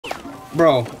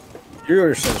Bro.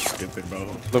 You're so stupid, bro.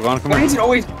 Look on, come Why on. is it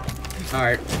always...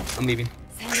 Alright, I'm leaving.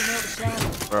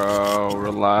 Bro,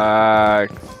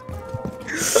 relax.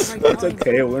 It's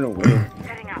okay, we're gonna win.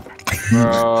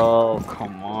 Bro,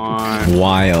 come on.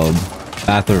 Wild.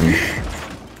 Bathroom.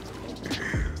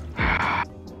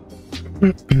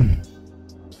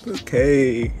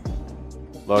 Okay.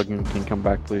 Logan, can you come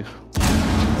back, please?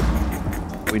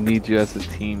 We need you as a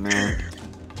team, man.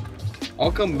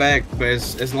 I'll come back, but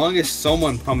as long as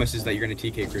someone promises that you're gonna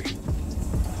TK Christian.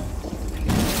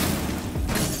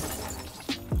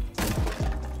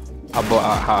 How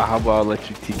about I let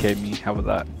you TK me? How about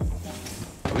that?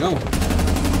 No.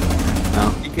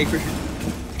 No? TK Christian.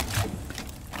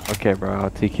 Okay, bro, I'll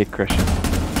TK Christian.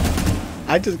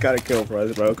 I just got a kill for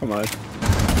us, bro. Come on.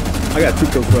 I got 2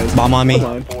 kills for us. Bomb on me.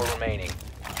 Come on. 4 remaining.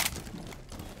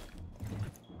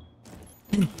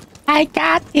 I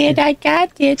got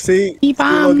it. See,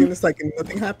 E-bomb. Logan, it's like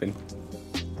nothing happened.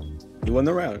 You won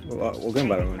the round. We're going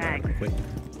to win.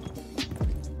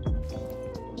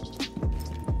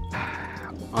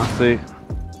 Honestly,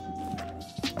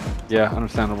 yeah,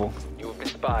 understandable. You have been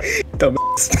spotted.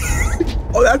 Dumbass.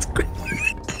 Oh, that's great.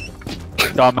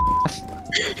 Dumbass.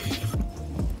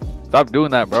 Stop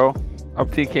doing that, bro. I'm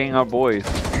TKing our boys.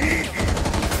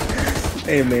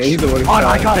 Hey, man, he's the one who On,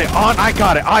 I shot. got it. On, I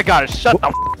got it. I got it. Shut the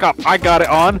f up. I got it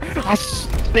on. I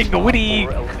sting the witty.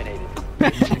 4 eliminated.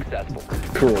 Successful.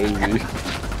 Crazy.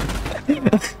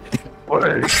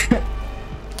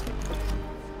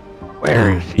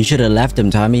 Where is he? You should have left him,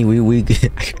 Tommy. We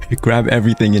grab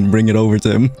everything and bring it over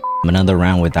to him. Another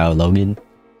round without Logan.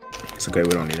 It's okay, we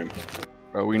don't need him.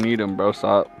 Bro, we need him, bro.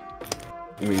 Stop.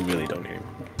 We really don't need him.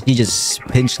 He just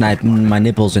pinch sniped my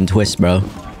nipples and twist, bro.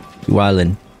 You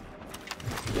wildin'.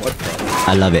 What the?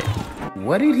 I love it.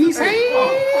 What did he say?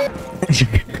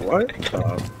 What?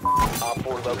 Op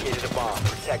 4 located a bomb.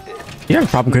 Protect it. You have a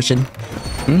problem, Christian?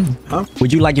 Huh?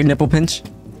 Would you like your nipple pinch?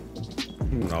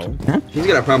 No. He's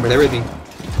got a problem with everything.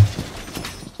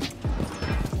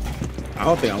 I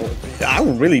don't think I would. I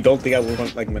really don't think I would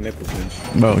want like my nipple pinch.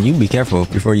 Bro, you be careful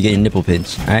before you get your nipple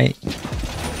pinch, alright?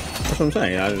 That's what I'm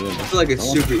saying. I feel like it's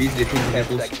super easy to pinch 10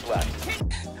 nipples. seconds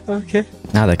left. Okay.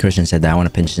 Now that Christian said that, I want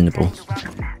to pinch his nipples.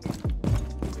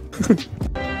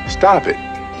 Stop it.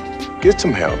 Get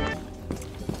some help.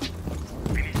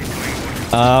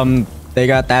 They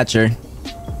got Thatcher.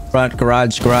 Front,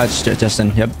 garage,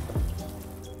 Justin, yep.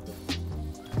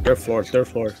 Third floor.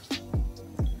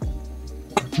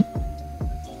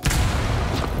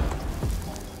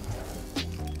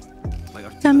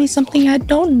 Tell me something I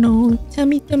don't know. Tell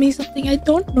me something I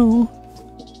don't know.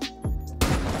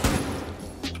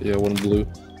 Yeah, one blue.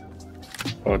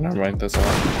 Oh, never mind. That's all.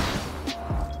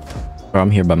 Bro,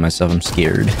 I'm here by myself. I'm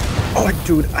scared. Oh,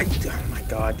 dude. Oh my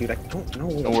god, dude. I don't know.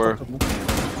 Don't worry.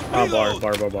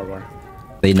 Bar.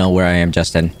 They know where I am,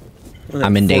 Justin.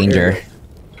 I'm in danger.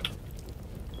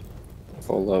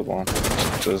 Full love on.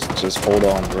 Just hold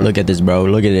on, bro. Look at this, bro.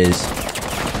 Look at this.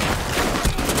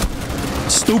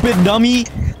 Stupid dummy.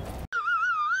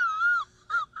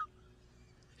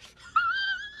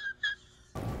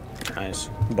 Nice.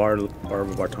 Bar,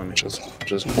 Tommy. Just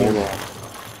hold on.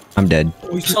 I'm dead.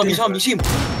 Oh, you saw him, you see him.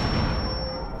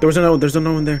 There's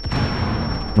another one there.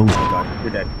 Oh. Oh my god,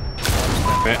 you're dead.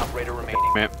 Operator remaining.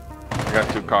 Man, I got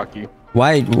too cocky.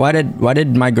 Why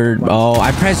did my gird? Oh,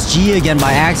 I pressed G again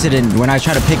by accident when I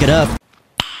tried to pick it up.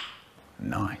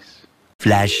 Nice.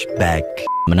 Flashback.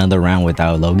 Another round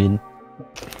without Logan.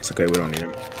 It's okay, we don't need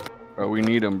him. Bro, we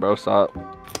need him, bro. Stop.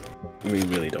 We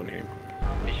really don't need him.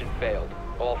 Mission failed.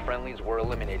 All friendlies were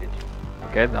eliminated.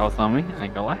 Okay, that was on me. I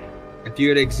ain't gonna lie. If you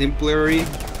had exemplary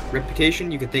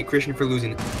reputation, you could thank Christian for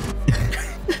losing it.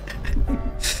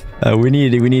 We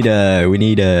need a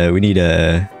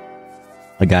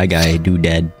guy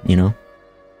doodad, you know?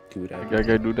 Dude, I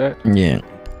gotta do that. Yeah.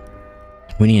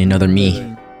 We need another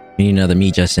me. We need another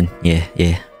me, Justin. Yeah.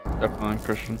 Definitely,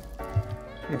 Christian.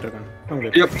 I'm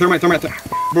good. Yep, thermite.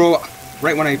 Bro,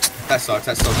 right when that sucks.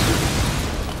 That sucks.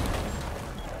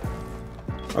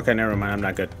 Okay, never mind. I'm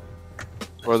not good.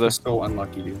 Or That's the so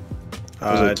unlucky, dude.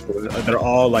 They're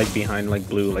all like behind like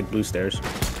blue stairs.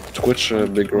 Twitch,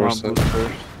 big roar set.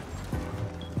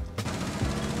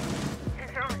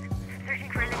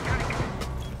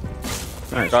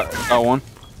 Nice. got one.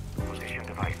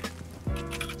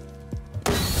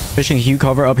 Fishing, can you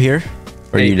cover up here?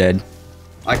 Or are you dead?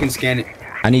 I can scan it.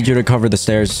 I need you to cover the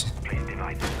stairs.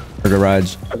 Or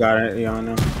garage. I got it,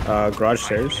 Yana. Garage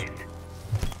stairs.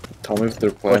 Tell me if they're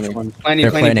Which planning. one?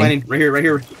 Planning. Right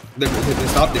here. They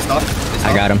stopped.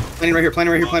 I got him. Planning right here.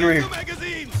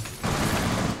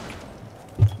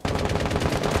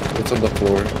 It's on the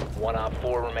floor. One op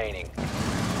 4 remaining.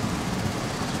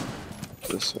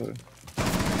 This way.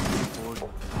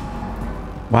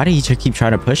 Why do you keep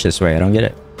trying to push this way? I don't get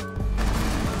it.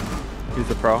 He's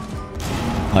a pro.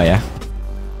 Oh yeah.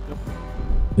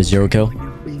 With 0 kill.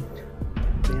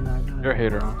 You're a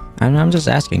hater, huh? I'm just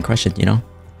asking questions, you know.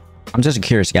 I'm just a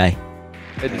curious guy.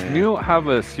 Hey, does Neil have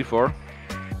a C4?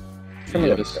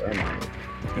 Yes.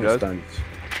 He does?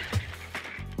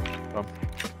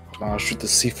 I'll shoot the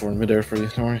C4 in midair for you,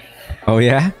 don't worry. Oh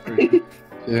yeah.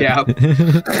 Yeah.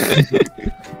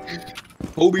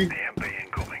 Kobe.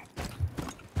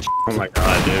 Oh my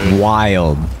god, dude.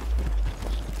 Wild.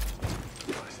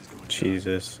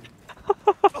 Jesus.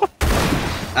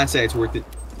 I'd say it's worth it.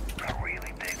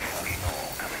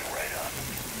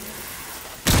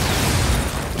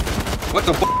 What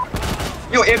the fuck?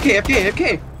 Yo,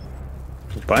 AFK.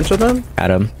 A bunch of them?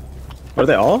 Adam. Are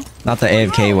they all? Not the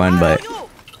AFK one, but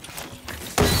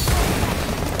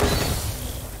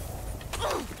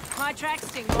My track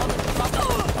sting.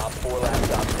 Op 4 last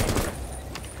stop standing.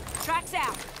 Tracks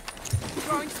out.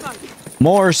 Throwing smoke.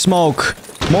 more smoke.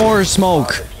 More smoke.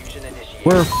 Diffusion initiated.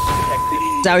 We're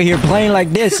Protect out here playing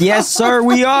like this. Yes, sir,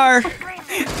 we are.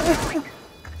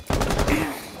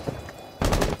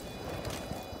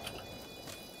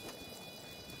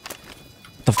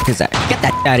 The fuck is that? Get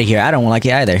that out of here. I don't like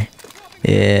it either.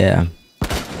 Yeah.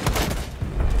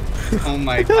 Oh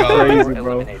my god. Crazy,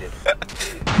 bro. eliminated.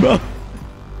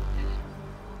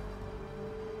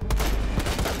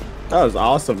 That was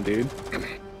awesome, dude.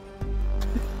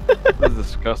 This is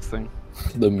disgusting.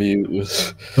 The mute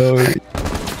was.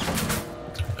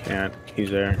 Can't. He's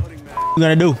there. What you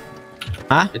gonna do?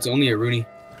 Huh? It's only a Rooney.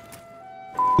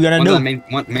 What you gonna One's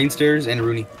do? on main stairs and a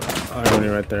Rooney. Oh, Rooney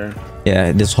right there.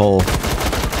 Yeah, this hole.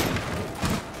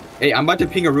 Hey, I'm about to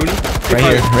ping a Rooney.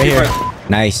 Right here.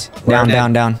 Nice. Down,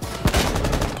 dead. down.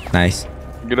 Nice.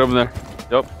 Get over there.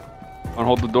 Yep.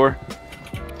 Unhold the door.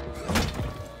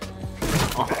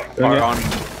 Oh, fire on.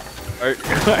 Alright.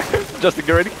 Justin,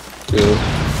 get ready. Two.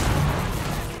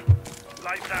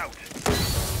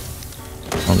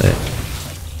 Hold it.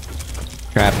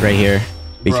 Trap right here.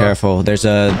 Be Bro. careful. There's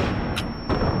a...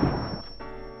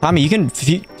 Tommy, you can...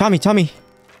 Tommy.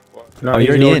 No, Oh,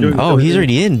 you're already in. Oh, he's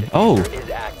already in. Oh. Is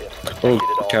active. Oh, Protected at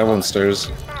all Calvin times. stairs.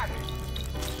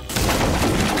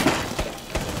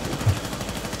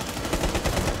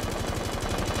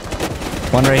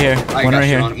 One right here. I One got right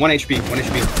you here. on. 1 HP. 1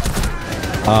 HP.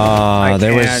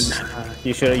 There was...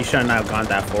 You shouldn't have gone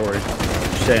that forward.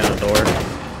 Stay on the door.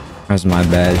 That was my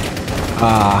bad.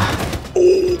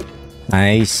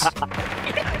 Nice. Friendly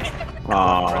Oh.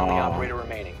 operator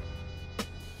remaining.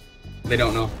 They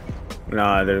don't know.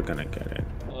 No, they're gonna get it.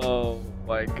 Oh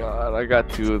my god, I got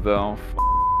two of them.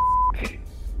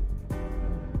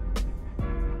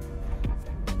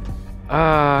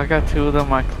 I got two of them,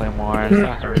 my claymores.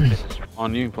 That hurts.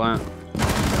 On you, plant.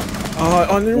 Oh,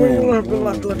 on the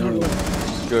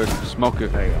left. Good, smoke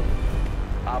it. There you go.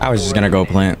 Op I was 4 just gonna go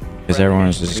eliminated. plant. Because everyone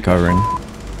was just covering.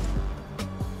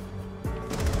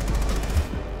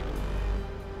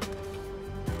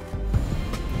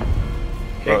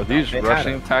 Bro, these They had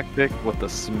rushing it. tactic with the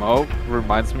smoke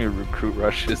reminds me of recruit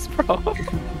rushes, bro.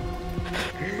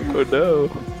 Oh no.